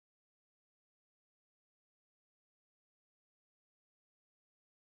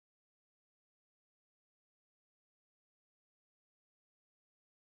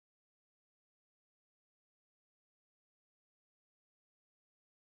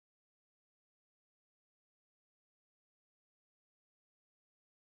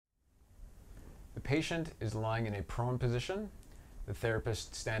patient is lying in a prone position, the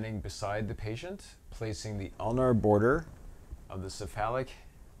therapist standing beside the patient, placing the ulnar border of the cephalic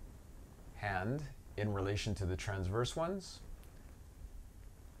hand in relation to the transverse ones.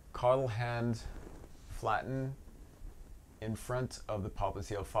 Caudal hand flattened in front of the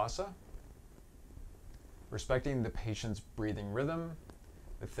popliteal fossa. Respecting the patient's breathing rhythm,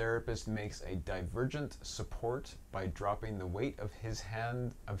 the therapist makes a divergent support by dropping the weight of his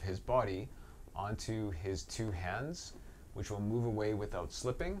body onto his two hands, which will move away without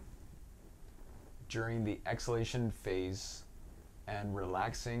slipping during the exhalation phase and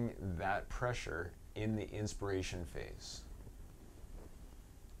relaxing that pressure in the inspiration phase.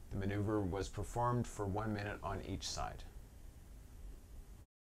 The maneuver was performed for 1 minute on each side.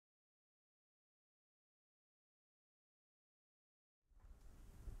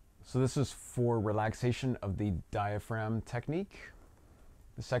 So this is for relaxation of the diaphragm technique.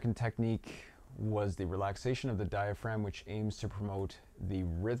 The second technique was the relaxation of the diaphragm, which aims to promote the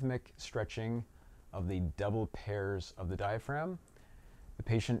rhythmic stretching of the double pairs of the diaphragm. The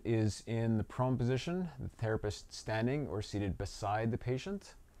patient is in the prone position, the therapist standing or seated beside the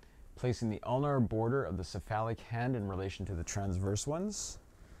patient, placing the ulnar border of the cephalic hand in relation to the transverse ones.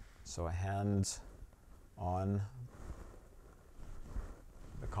 So a hand on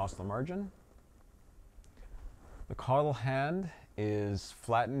the costal margin. The caudal hand is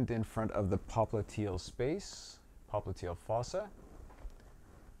flattened in front of the popliteal space, popliteal fossa.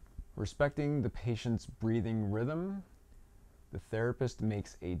 Respecting the patient's breathing rhythm, the therapist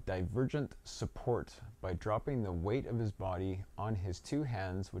makes a divergent support by dropping the weight of his body on his two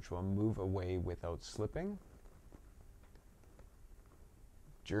hands, which will move away without slipping.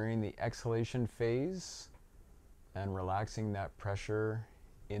 During the exhalation phase and relaxing that pressure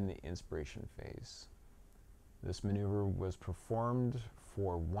in the inspiration phase. This maneuver was performed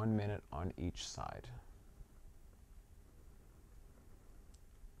for 1 minute on each side.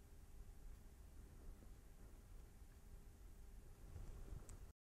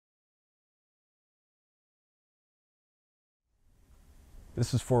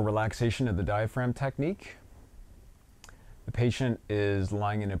 This is for relaxation of the diaphragm technique. The patient is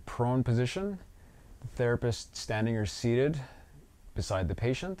lying in a prone position, the therapist standing or seated beside the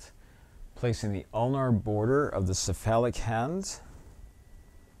patient, placing the ulnar border of the cephalic hand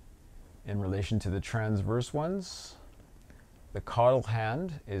in relation to the transverse ones. The caudal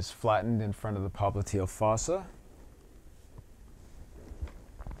hand is flattened in front of the popliteal fossa.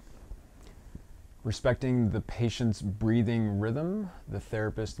 Respecting the patient's breathing rhythm, the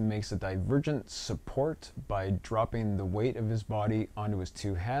therapist makes a divergent support by dropping the weight of his body onto his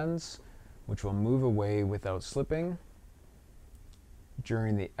two hands, which will move away without slipping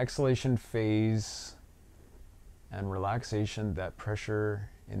during the exhalation phase and relaxation, that pressure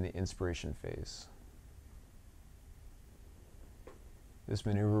in the inspiration phase. This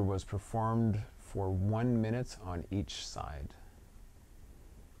maneuver was performed for 1 minute on each side.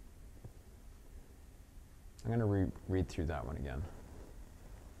 I'm going to read through that one again.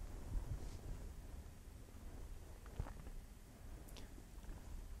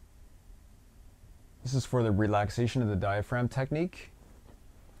 This is for the relaxation of the diaphragm technique.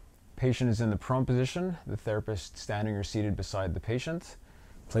 Patient is in the prone position, the therapist standing or seated beside the patient,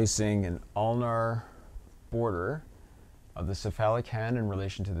 placing an ulnar border of the cephalic hand in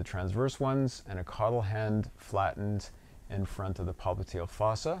relation to the transverse ones and a caudal hand flattened in front of the popliteal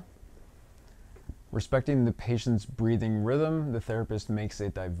fossa. Respecting the patient's breathing rhythm, the therapist makes a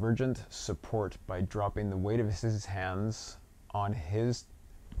divergent support by dropping the weight of his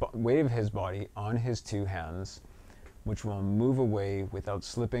body on his two hands, which will move away without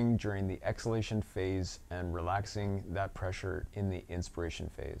slipping during the exhalation phase and relaxing that pressure in the inspiration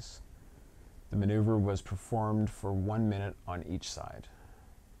phase. The maneuver was performed for 1 minute on each side.